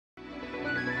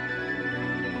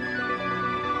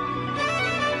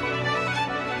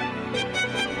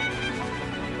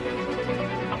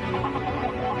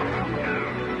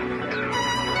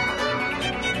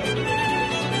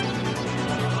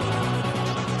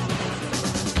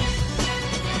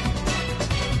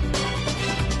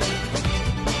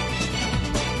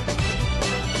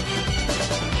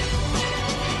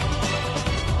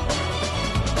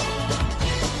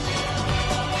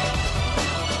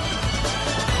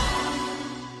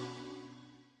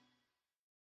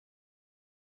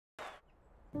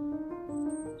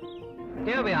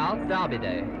Here we are, Derby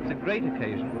Day. It's a great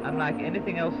occasion, unlike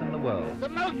anything else in the world. The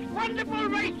most wonderful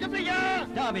race of the year!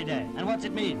 Derby Day. And what's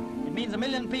it mean? It means 1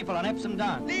 million people on Epsom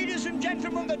Downs. Ladies and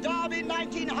gentlemen, the Derby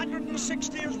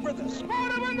 1960 is with us. More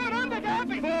than the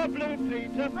Derby! More blue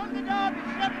Peter. From the Derby,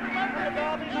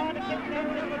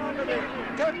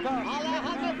 Good God.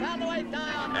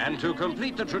 And to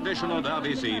complete the traditional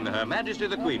Derby scene, Her Majesty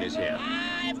the Queen is here.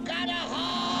 I've got a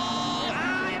horse!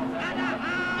 I've got a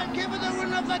horse! Give her the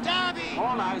run of the Derby!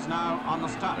 All eyes now on the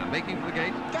start. And making for the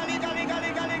gate. Gully, gully,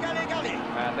 gully, gully, gully, gully.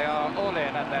 And they are all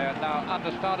in, and they are now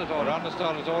under starters' orders.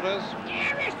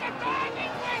 Here is the Derby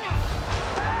winner!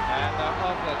 And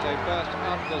off as they burst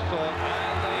up the sword.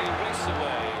 And they race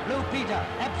away. Blue Peter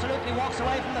absolutely walks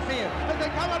away from the field. As they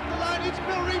come up the line, it's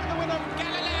Bill Reeve the winner.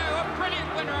 Galileo, a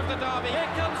brilliant winner of the Derby. Here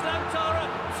comes Lantara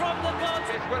from the gods.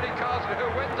 It's Willie Carson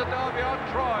who wins the Derby on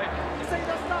Troy. See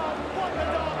the stars, what the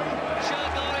Derby!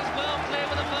 Shergar is well clear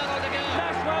with a furlong to go.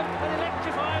 Last one, an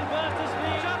electrifying burst of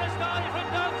speed. Shergar from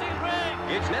Dancing Ring.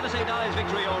 It's Never Say Die's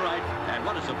victory, all right. And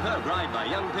what a superb ride by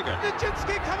young Piggott.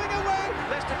 Nijinsky coming away!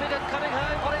 Lester Piggott coming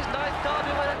home on his 9th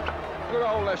Derby winner. Good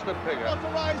old Lester Piggott.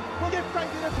 Authorised will give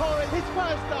Frankie Dettori his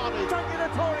first Derby. Frankie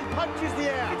Dettori punches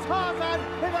the air. It's Tarzan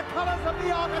in the colours of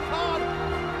the Aga Khan.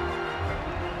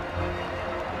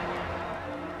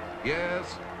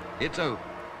 Yes, it's over.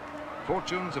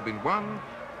 Fortunes have been won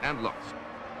and lost.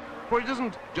 For it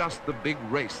isn't just the big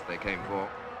race they came for,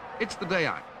 it's the day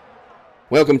out.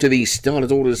 Welcome to the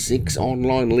Starters Orders 6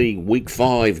 Online League Week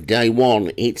 5, Day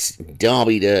 1. It's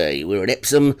Derby Day. We're at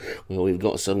Epsom, where we've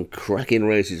got some cracking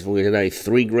races for you today.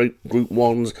 3 Group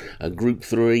 1s, a Group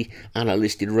 3, and a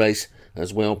listed race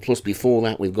as well. Plus, before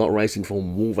that, we've got racing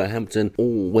from Wolverhampton,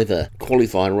 all-weather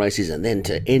qualifying races. And then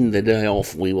to end the day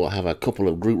off, we will have a couple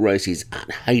of group races at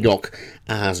Haydock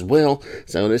as well.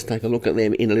 So let's take a look at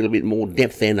them in a little bit more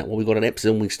depth then. What we've got at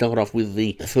Epsom, we start off with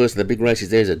the first of the big races.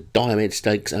 There's a Diomed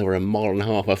Stakes over 1.5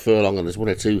 miles a furlong, and there's 1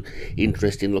 or 2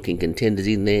 interesting looking contenders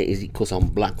in there. Is it Cuss on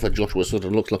Black for Joshua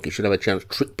Sutton? Looks like he should have a chance.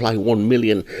 Trick Play 1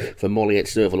 million for Molliet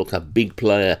Surfer, looks a big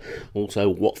player. Also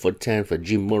Watford Town for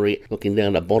Jim Murray. Looking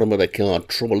down the bottom of the card,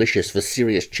 Troublelicious for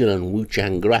Sirius Chill and Wu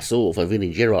Chang Grassor for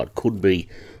Vinnie Gerard could be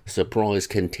surprise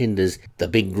contenders. The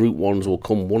big Group 1s will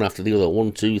come one after the other.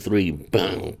 1, 2, 3,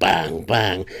 bang, bang,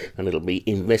 bang. And it'll be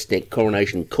Investec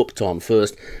Coronation Cup time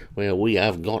first, where we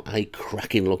have got a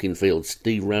cracking looking field.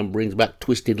 Steve Ram brings back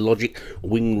Twisted Logic,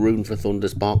 Wing Rune for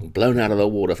Thunderspark, Blown Out of the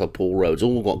Water for Paul Rhodes.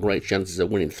 All got great chances of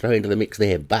winning. Throw into the mix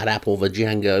there, Bad Apple for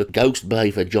Django, Ghost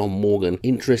Bay for John Morgan.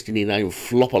 Interestingly named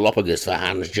Flopalopagus for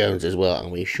Hans Jones as well.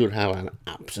 And we should have an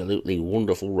absolutely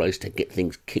wonderful race to get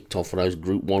things kicked off for those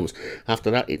Group 1s. After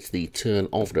that, it's the turn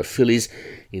of the fillies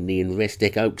in the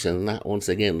Investec Oaks, and that once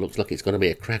again looks like it's going to be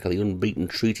a cracker. The Unbeaten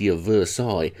Treaty of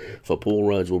Versailles for Paul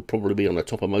Rhodes will probably be on the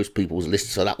top of most people's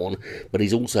lists for that one, but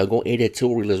he's also got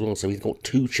Editorial as well, so he's got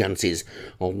 2 chances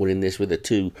of winning this with the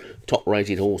 2 top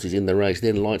rated horses in the race.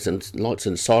 Then Lights and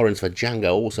Sirens for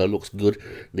Django also looks good.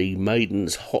 The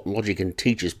Maidens Hot Logic and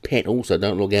Teacher's Pet also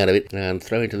don't look out of it, and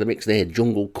throw into the mix there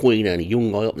Jungle Queen and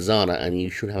Young Eye Up Zana, and you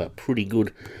should have a pretty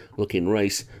good looking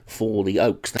race for the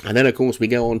Oaks. And then of course we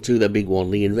go on to the big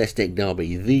one, the Investec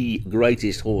Derby, the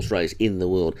greatest horse race in the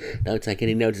world. Don't take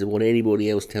any notice of what anybody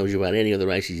else tells you about any other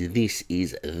races. This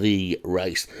is the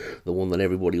race, the one that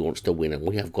everybody wants to win, and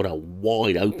we have got a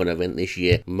wide open event this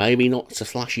year. Maybe not so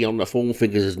flashy on the form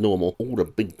figures as normal. All the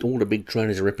big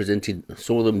trainers are represented,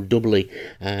 some of them doubly,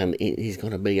 and it is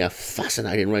going to be a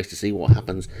fascinating race to see what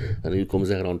happens and who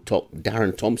comes out on top.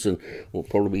 Darren Thompson will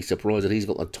probably be surprised that he's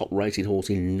got the top rated horse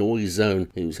in Noise Zone,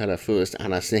 who's had a first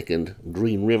and a second.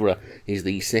 Green River is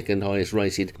the second highest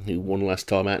rated, who won last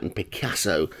time out, and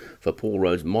Picasso for Paul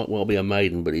Rhodes might well be a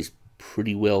maiden, but he's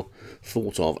pretty well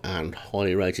thought of and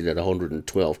highly rated at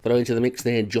 112. Throw into the mix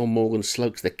there John Morgan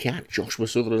Slopes the Cat. Joshua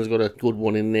Sutherland's got a good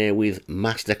one in there with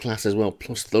Masterclass as well,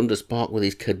 plus Thunderspark with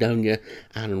his Cadonia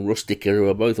and Rustica, who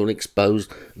are both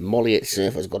unexposed. Molliet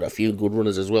Surfer's got a few good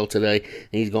runners as well today.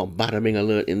 He's got Badaming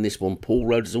Alert in this one. Paul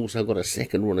Rhodes has also got a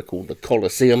second runner called the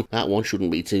Colosseum. That one shouldn't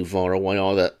be too far away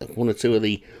either. 1 or 2 of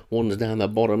the ones down the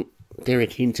bottom,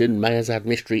 Derek Hinton, Mayazad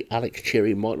Mystery, Alex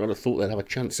Cherry might not have thought they'd have a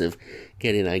chance of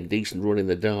getting a decent run in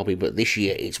the Derby, but this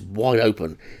year it's wide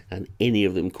open and any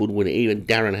of them could win it. Even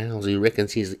Darren Howes, who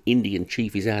reckons his Indian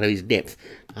chief is out of his depth,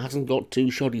 hasn't got 2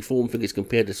 shoddy form figures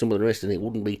compared to some of the rest, and it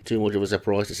wouldn't be too much of a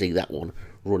surprise to see that one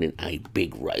running a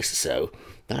big race. So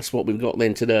that's what we've got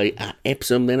then today at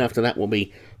Epsom. Then after that will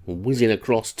be whizzing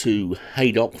across to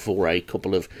Haydock for a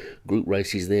couple of group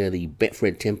races there. The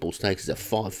Betfred Temple Stakes is a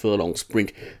 5 furlong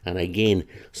sprint, and again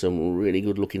some really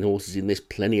good looking horses in this,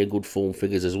 plenty of good form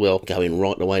figures as well, going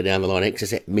right the way down the line.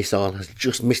 Exocet Missile has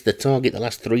just missed the target the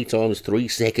last 3 times, 3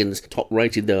 seconds, top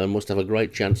rated though, and must have a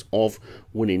great chance of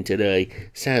winning today.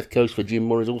 South Coast for Jim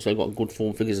Murray's also got good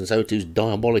form figures, and so too's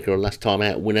Diabolica, a last time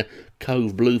out winner.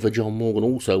 Cove Blue for John Morgan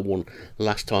also won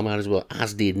last time out as well,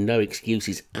 as did No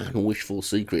Excuses and Wishful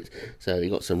Secret. So you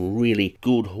got some really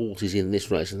good horses in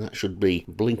this race, and that should be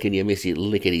blink and you miss it,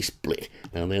 lickety split.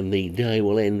 And then the day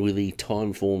will end with the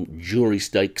Timeform Jury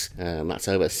Stakes, and that's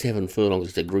over 7 furlongs.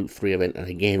 It's a Group 3 event, and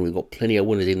again we've got plenty of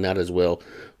winners in that as well,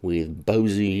 with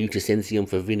Bozu Utasensium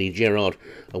for Vinnie Gerard,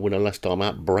 a winner last time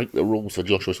out. Break the Rules for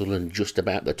Joshua Sutherland, just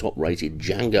about the top rated.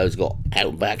 Django's got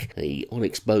Outback, the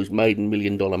Unexposed Maiden, $1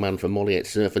 Million Man for Molliet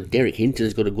Surfer. Derek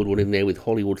Hinton's got a good one in there with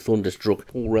Hollywood Thunderstruck.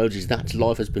 Paul Rhodes' That's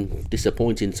Life has been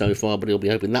disappointing so far, but he'll be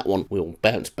hoping that one will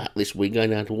bounce back this week.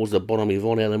 Going down towards the bottom,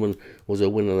 Yvonne Elliman was a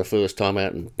winner the first time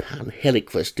out, and Pan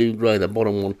Helic for Stu Gray, the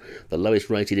bottom one, the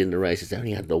lowest rated in the race, has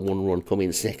only had the 1 run come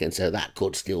in second, so that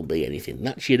could still be anything.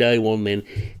 That's your day one then.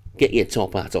 Get your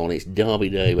top hat on, it's Derby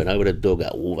Day, and over to Doug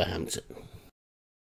at Wolverhampton.